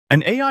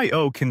An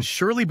AIO can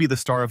surely be the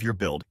star of your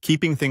build,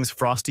 keeping things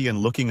frosty and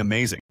looking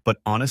amazing. But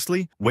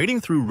honestly,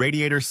 wading through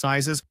radiator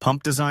sizes,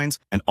 pump designs,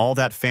 and all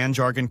that fan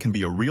jargon can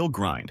be a real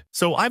grind.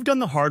 So I've done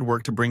the hard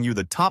work to bring you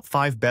the top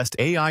 5 best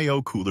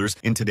AIO coolers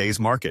in today's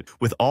market,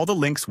 with all the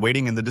links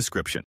waiting in the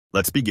description.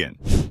 Let's begin.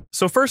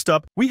 So first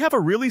up, we have a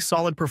really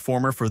solid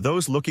performer for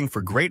those looking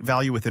for great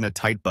value within a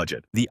tight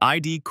budget, the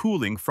ID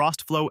Cooling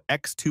FROSTFLOW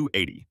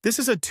X280. This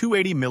is a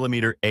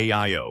 280mm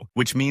AIO,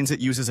 which means it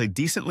uses a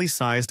decently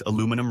sized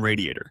aluminum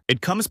radiator. It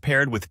comes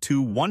paired with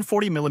two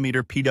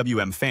 140mm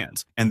PWM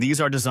fans, and these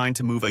are designed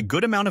to move a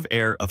good amount of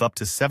air of up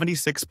to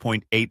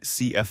 76.8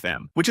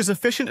 CFM, which is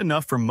efficient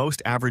enough for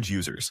most average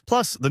users.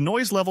 Plus, the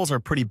noise levels are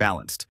pretty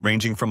balanced,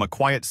 ranging from a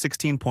quiet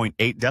 16.8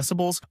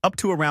 decibels up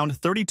to around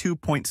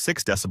 32.6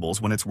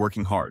 decibels when it's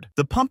working hard.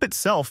 The pump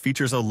itself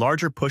features a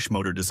larger push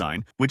motor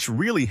design, which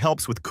really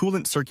helps with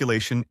coolant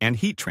circulation and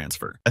heat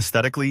transfer.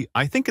 Aesthetically,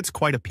 I think it's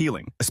quite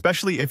appealing,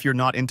 especially if you're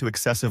not into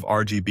excessive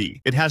RGB.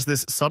 It has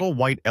this subtle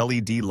white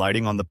LED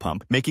lighting on the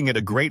pump, making it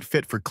a great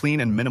fit for clean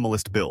and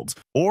minimalist builds,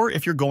 or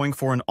if you're going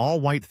for an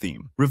all-white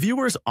theme.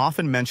 Reviewers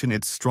often mention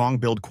its strong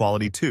build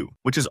quality too,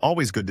 which is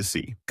always good to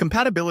see.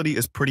 Compatibility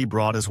is pretty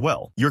broad as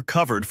well. You're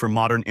covered for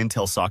modern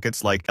Intel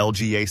sockets like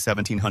LGA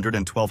 1700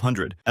 and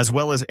 1200, as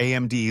well as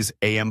AMD's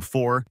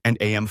AM4 and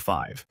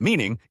AM5,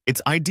 meaning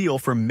it's ideal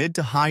for mid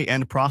to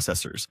high-end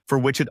processors, for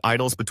which it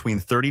idles between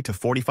 30 to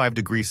 45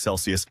 degrees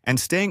Celsius and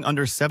staying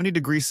under 70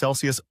 degrees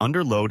Celsius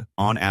under load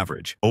on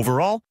average.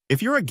 Overall,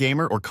 if you're a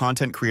gamer or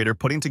content creator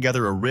putting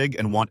together a rig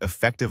and want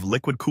effective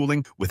liquid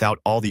cooling without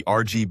all the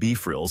RGB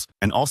frills,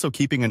 and also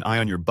keeping an eye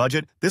on your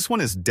budget, this one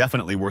is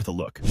definitely worth a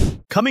look.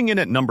 Coming in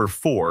at number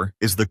 4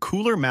 is the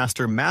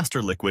CoolerMaster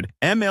MasterLiquid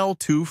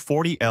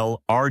ML240L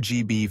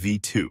RGB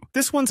V2.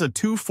 This one's a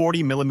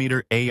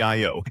 240mm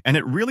AIO, and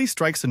it really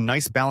strikes a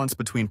nice balance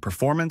between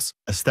performance,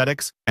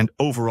 aesthetics, and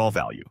overall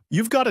value.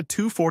 You've got a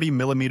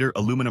 240mm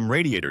aluminum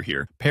radiator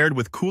here, paired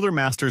with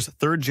CoolerMaster's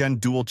 3rd-gen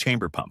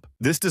dual-chamber pump.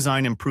 This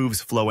design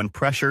improves flow and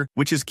pressure,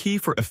 which is key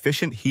for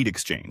efficient heat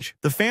exchange.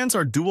 The fans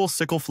are dual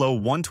SickleFlow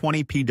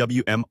 120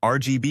 PWM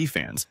RGB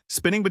fans,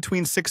 spinning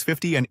between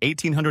 650 and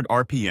 1800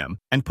 RPM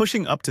and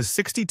pushing up to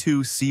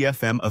 62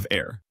 CFM of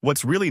air.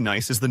 What's really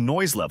nice is the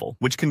noise level,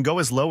 which can go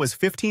as low as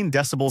 15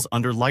 decibels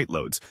under light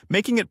loads,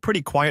 making it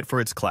pretty quiet for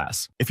its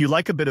class. If you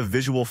like a bit of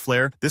visual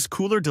flair, this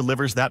cooler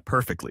delivers that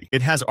perfectly.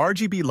 It has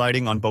RGB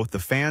lighting on both the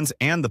fans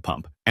and the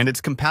pump, and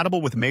it's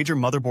compatible with major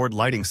motherboard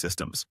lighting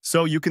systems,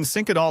 so you can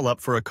sync it all up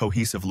for a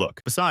cohesive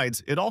look.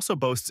 Besides, it also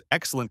boasts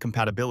excellent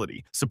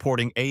compatibility,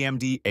 supporting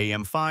AMD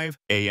AM5,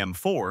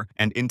 AM4,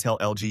 and Intel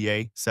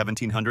LGA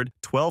 1700,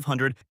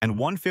 1200, and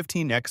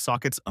 115X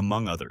sockets,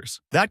 among others.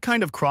 That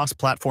kind of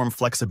cross-platform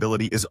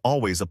flexibility is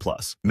always a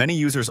plus. Many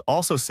users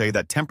also say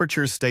that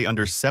temperatures stay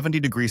under 70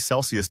 degrees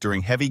Celsius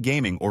during heavy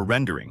gaming or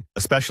rendering,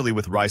 especially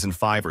with Ryzen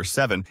 5 or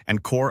 7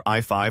 and Core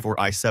i5 or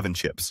i7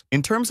 chips.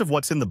 In terms of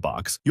what's in the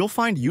box, you'll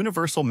find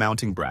universal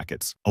mounting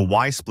brackets, a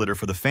Y-splitter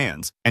for the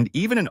fans, and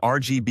even an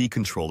RGB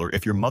controller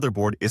if your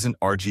motherboard isn't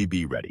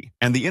RGB ready.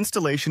 And the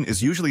installation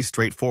is usually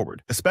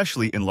straightforward,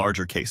 especially in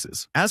larger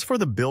cases. As for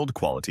the build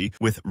quality,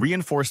 with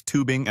reinforced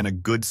tubing and a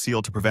good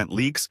seal to prevent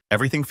leaks,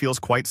 everything feels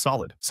quite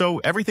solid. So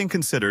everything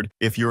considered,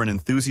 if you're an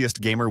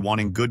enthusiast gamer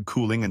wanting good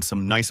cooling and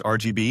some nice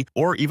RGB,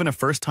 or even a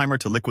first-timer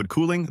to liquid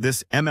cooling,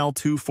 this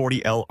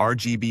ML240L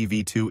RGB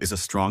V2 is a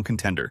strong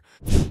contender.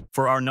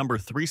 For our number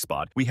 3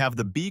 spot, we have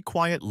the Be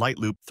Quiet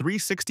Lightloop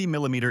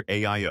 360mm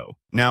AIO.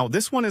 Now,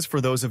 this one is for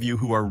those of you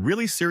who are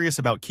really serious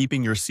about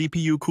keeping your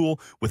CPU cool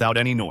without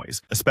any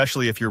noise,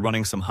 especially if you're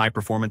running some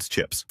high-performance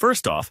chips.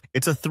 First off,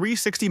 it's a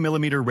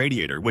 360mm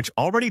radiator, which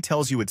already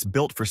tells you it's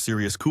built for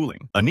serious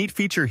cooling. A neat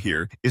feature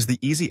here is the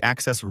easy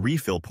access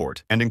refill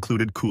port and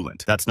included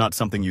coolant. That's not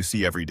something you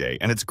see every day,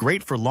 and it's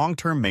great for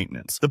long-term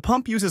maintenance. The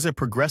pump uses a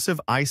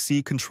progressive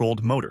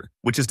IC-controlled motor,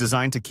 which is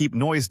designed to keep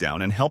noise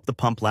down and help the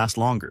pump last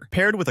longer.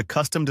 Paired with a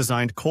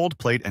custom-designed cold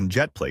plate and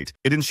jet plate,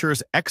 it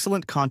ensures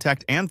excellent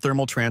contact and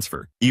thermal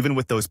transfer, even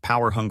with those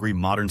power-hungry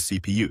modern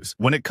CPUs.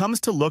 When it comes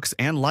to looks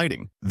and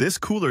lighting, this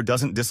cooler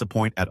doesn't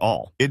disappoint at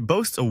all. It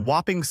boasts a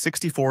whopping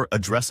 64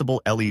 addressable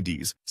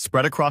LEDs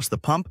spread across the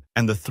pump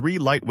and the 3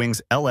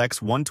 Lightwings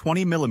LX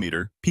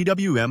 120mm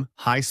PWM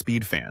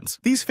high-speed fans.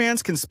 These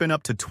fans can spin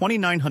up to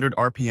 2900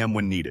 RPM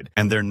when needed,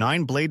 and their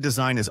 9-blade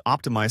design is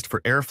optimized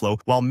for airflow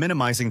while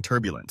minimizing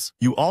turbulence.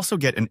 You also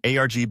get an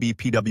ARGB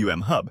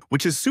PWM hub,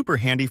 which is super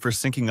handy for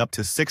syncing up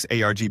to 6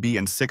 ARGB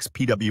and 6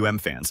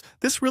 PWM fans.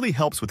 This really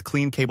helps with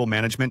clean cable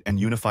management and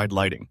unified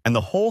lighting. And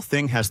the whole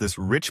thing has this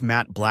rich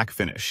matte black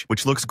finish,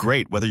 which looks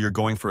great whether you're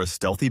going for a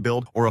stealthy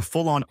build or a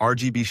full-on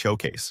RGB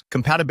showcase.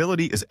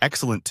 Compatibility is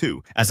excellent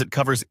too, as it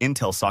covers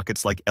Intel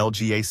sockets like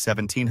LGA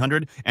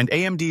 1700 and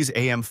AMD's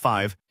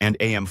AM5 and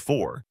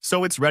AM4,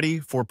 so it's ready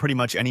for pretty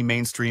much any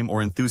mainstream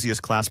or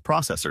enthusiast class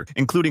processor,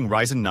 including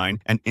Ryzen 9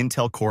 and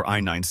Intel Core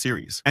i9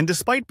 series. And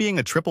despite being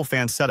a triple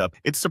fan setup,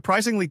 it's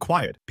surprisingly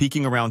quiet,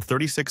 peaking around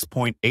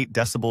 36.8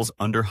 decibels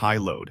under high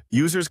load.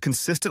 Users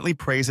consistently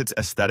praise its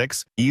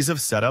aesthetics, ease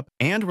of setup,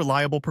 and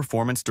reliable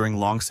performance during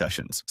long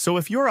sessions. So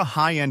if you're a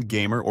high-end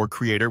gamer or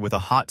creator with a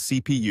hot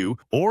CPU,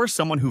 or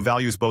someone who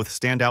values both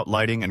standout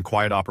lighting and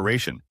quiet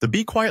operation, the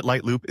Be Quiet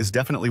Light Loop is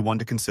definitely one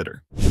to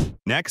consider.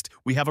 Next,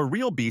 we have a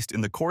real beast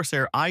in the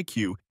Corsair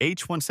iCUE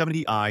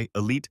H170i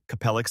Elite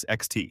CAPELLIX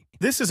XT.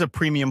 This is a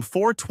premium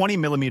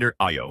 420mm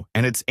I/O,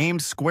 and it's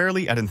aimed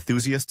squarely at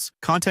enthusiasts,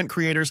 content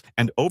creators,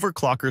 and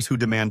overclockers who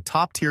demand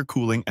top-tier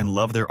cooling and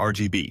love their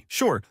RGB.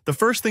 Sure, the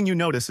first thing you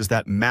notice is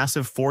that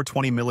massive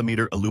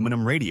 420mm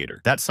aluminum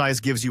radiator. That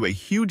size gives you a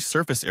huge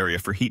surface area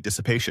for heat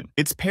dissipation.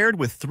 It's paired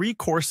with 3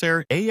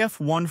 Corsair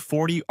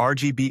AF140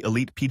 RGB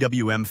Elite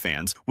PWM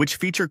fans, which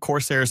feature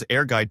Corsair's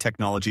AirGuide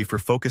technology for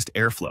focused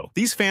airflow.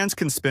 These fans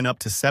can spin up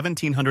to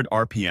 1700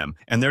 RPM,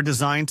 and they're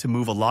designed to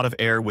move a lot of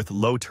air with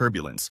low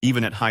turbulence,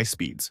 even at high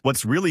speeds.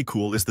 What's really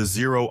cool is the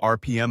 0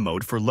 RPM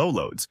mode for low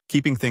loads,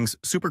 keeping things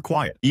super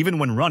quiet. Even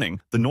when running,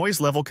 the noise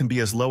level can be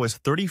as low as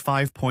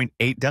 35.8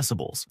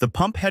 decibels. The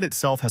pump head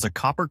itself has a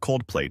copper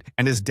cold plate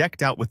and is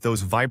decked out with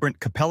those vibrant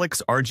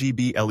CAPELLIX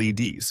RGB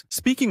LEDs.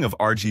 Speaking of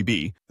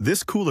RGB,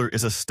 this cooler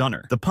is a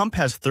stunner. The pump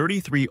has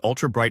 33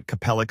 ultra-bright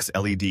CAPELLIX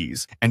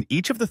LEDs, and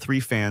each of the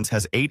 3 fans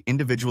has 8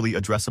 individually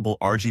addressable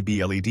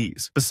RGB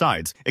LEDs.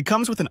 Besides, it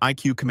comes with an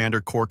iCUE Commander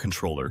core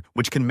controller,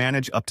 which can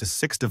manage up to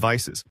 6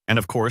 devices. And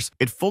of course,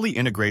 it fully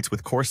integrates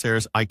with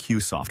Corsair's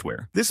iCUE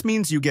software. This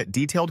means you get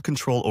detailed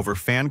control over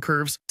fan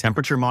curves,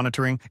 temperature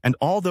monitoring, and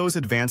all those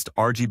advanced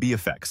RGB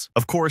effects.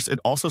 Of course, it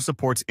also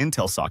supports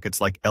Intel sockets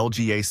like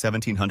LGA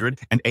 1700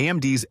 and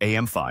AMD's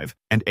AM5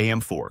 and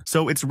AM4.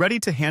 So it's ready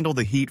to handle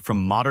the heat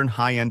from modern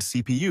high-end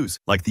CPUs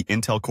like the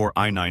Intel Core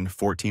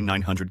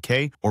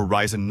i9-14900K or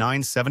Ryzen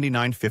 9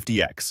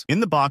 7950X.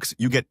 In the box,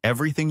 you get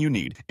everything you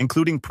need,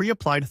 including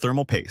pre-applied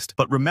thermal paste.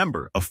 But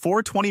remember, a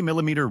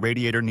 420mm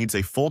radiator needs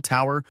a full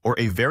tower or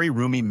a very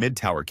roomy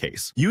mid-tower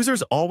case.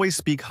 Users always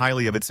speak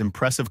highly of its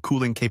impressive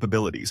cooling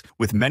capabilities,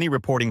 with many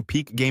reporting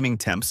peak gaming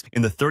temps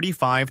in the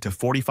 35 to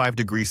 45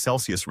 degrees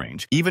Celsius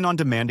range, even on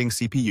demanding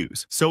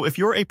CPUs. So if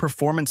you're a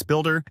performance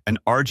builder, an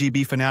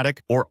RGB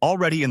fanatic, or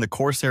already in the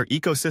Corsair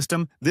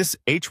ecosystem, this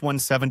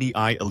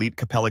H170i Elite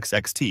CAPELLIX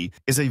XT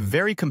is a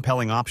very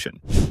compelling option.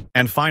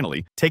 And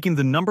finally, taking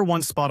the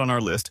 #1 spot on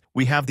our list,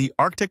 we have the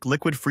Arctic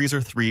Liquid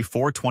Freezer 3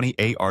 420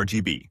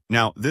 ARGB.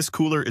 Now, this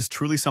cooler is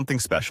truly something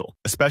special,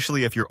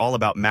 especially if you're all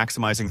about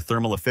maximizing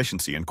thermal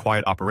efficiency and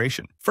quiet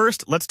operation.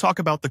 First, let's talk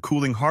about the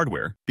cooling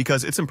hardware,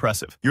 because it's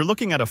impressive. You're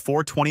looking at a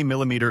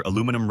 420mm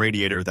aluminum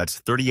radiator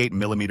that's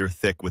 38mm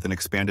thick with an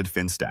expanded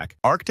fin stack.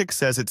 Arctic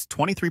says it's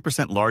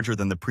 23% larger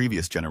than the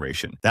previous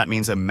generation. That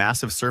means a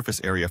massive surface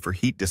area for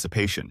heat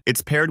dissipation.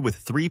 It's paired with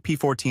 3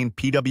 P14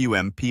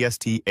 PWM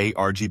PST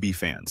ARGB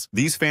fans.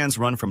 These fans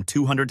run from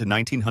 200 to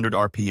 1900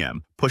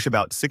 RPM, push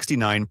about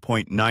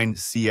 69.9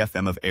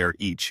 CFM of air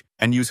each,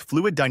 and use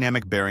fluid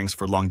dynamic bearings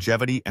for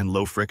longevity and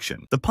low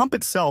friction. The pump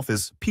itself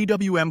is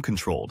PWM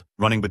controlled,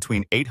 running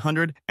between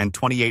 800 and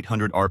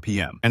 2800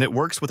 RPM, and it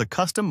works with a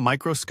custom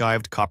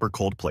micro-skived copper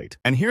cold plate.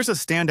 And here's a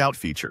standout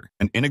feature,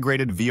 an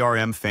integrated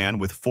VRM fan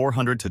with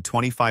 400 to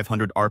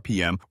 2500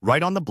 RPM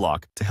right on the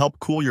block to help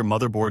cool your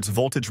motherboard's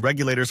voltage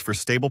regulators for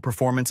stable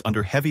performance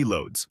under heavy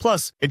loads.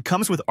 Plus, it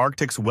comes with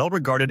Arctic's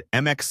well-regarded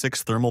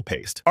MX6 thermal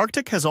paste.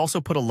 Arctic has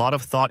also put a lot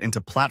of thought into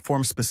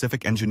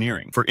platform-specific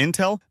engineering. For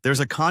Intel, there's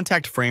a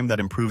contact frame that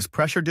improves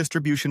pressure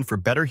distribution for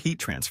better heat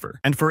transfer.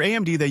 And for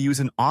AMD, they use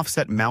an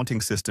offset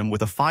mounting system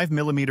with a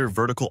 5mm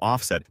vertical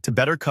offset to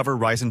better cover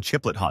Ryzen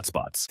chiplet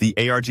hotspots. The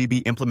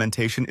ARGB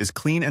implementation is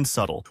clean and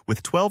subtle,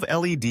 with 12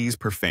 LEDs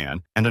per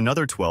fan and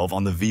another 12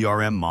 on the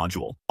VRM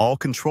module, all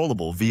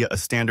controllable via a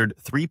standard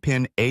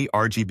 3-pin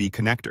ARGB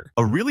connector.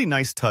 A really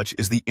nice touch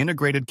is the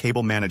integrated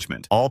cable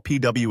management. All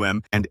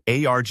PWM and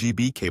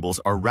ARGB cables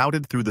are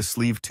routed through the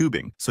sleeve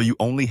tubing, so you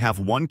only have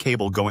one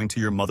cable going to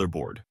your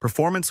motherboard.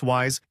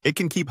 Performance-wise, it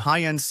can keep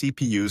high-end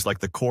CPUs like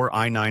the Core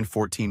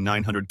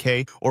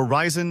i9-14900K or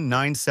Ryzen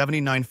 9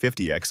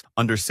 7950X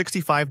under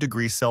 65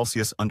 degrees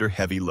Celsius under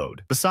heavy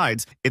load.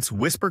 Besides, it's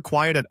whisper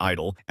quiet at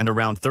idle and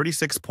around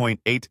 36.8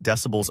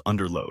 decibels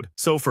under load.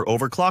 So for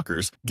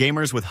overclockers,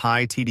 gamers with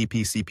high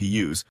TDP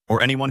CPUs,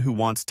 or anyone who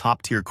wants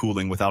top-tier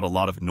cooling without a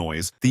lot of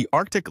noise, the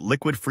Arctic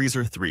Liquid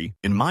Freezer 3,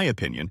 in my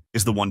opinion,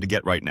 is the one to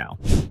get right now.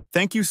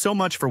 Thank you so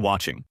much for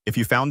watching. If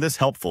you found this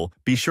helpful,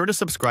 be sure to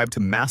subscribe to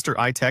Master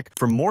iTech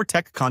for more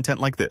tech content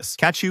like this.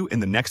 Catch you in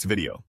the next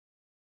video.